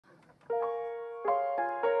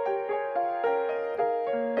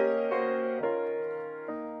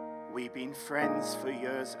We've been friends for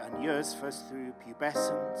years and years, first through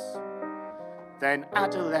pubescence, then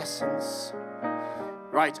adolescence,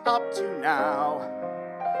 right up to now.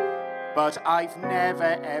 But I've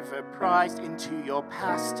never ever prized into your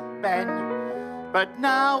past, Ben. But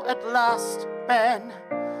now at last, Ben,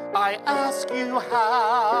 I ask you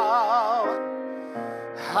how.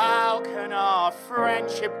 How can our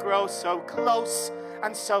friendship grow so close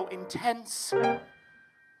and so intense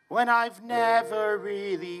when I've never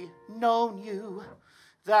really known you?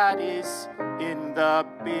 That is, in the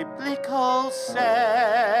biblical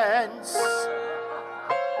sense.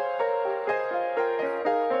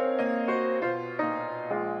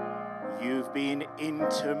 You've been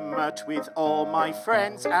intimate with all my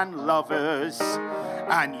friends and lovers,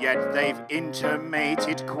 and yet they've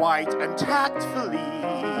intimated quite untactfully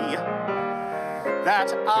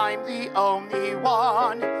that I'm the only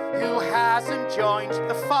one who hasn't joined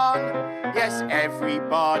the fun. Yes,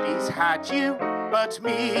 everybody's had you but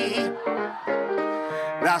me.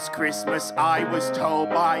 Last Christmas I was told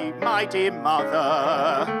by my dear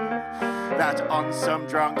mother that on some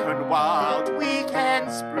drunken wild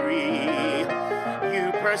weekend spree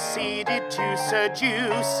you proceeded to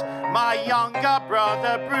seduce my younger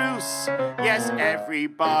brother Bruce. Yes,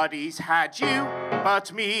 everybody's had you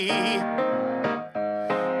but me.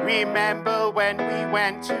 Remember when we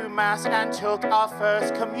went to Mass and took our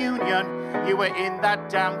first communion? You were in that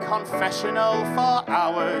damn confessional for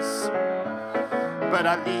hours. But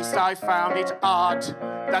at least I found it odd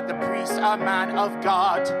that the priest, a man of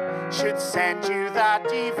God, should send you that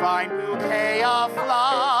divine bouquet of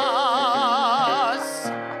flowers.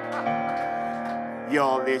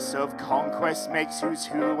 Your list of conquests makes who's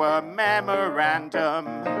who a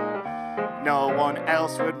memorandum. No one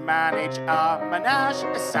else would manage a menage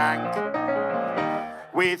a cinq.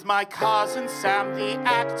 With my cousin Sam the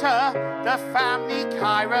actor, the family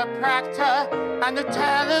chiropractor, and the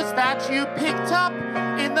tellers that you picked up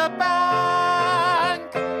in the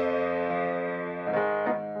bank.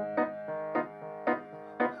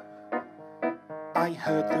 I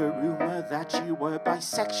heard the rumor that you were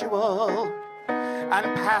bisexual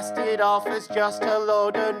and passed it off as just a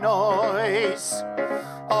load of noise.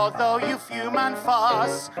 Although you fume and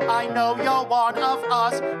fuss, I know you're one of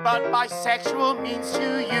us, but bisexual means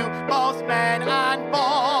to you both men and boys.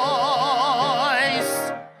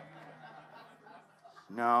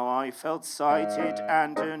 Now I felt sighted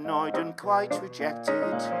and annoyed and quite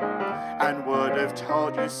rejected, and would have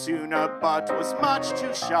told you sooner but was much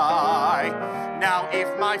too shy. Now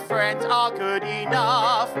if my friends are good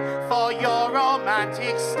enough for your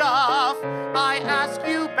romantic stuff, I ask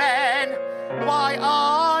you, Ben, why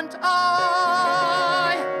aren't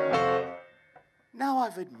I? Now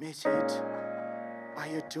I've admitted I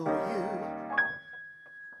adore you.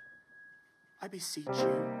 I beseech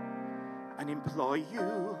you and implore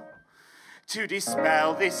you to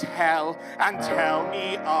dispel this hell and tell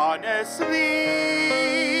me honestly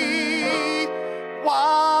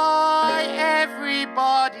why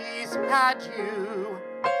everybody's had you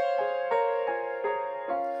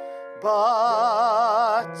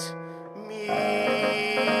but me.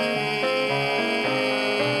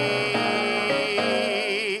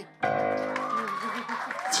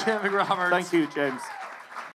 Jim McRoberts. Thank you, James.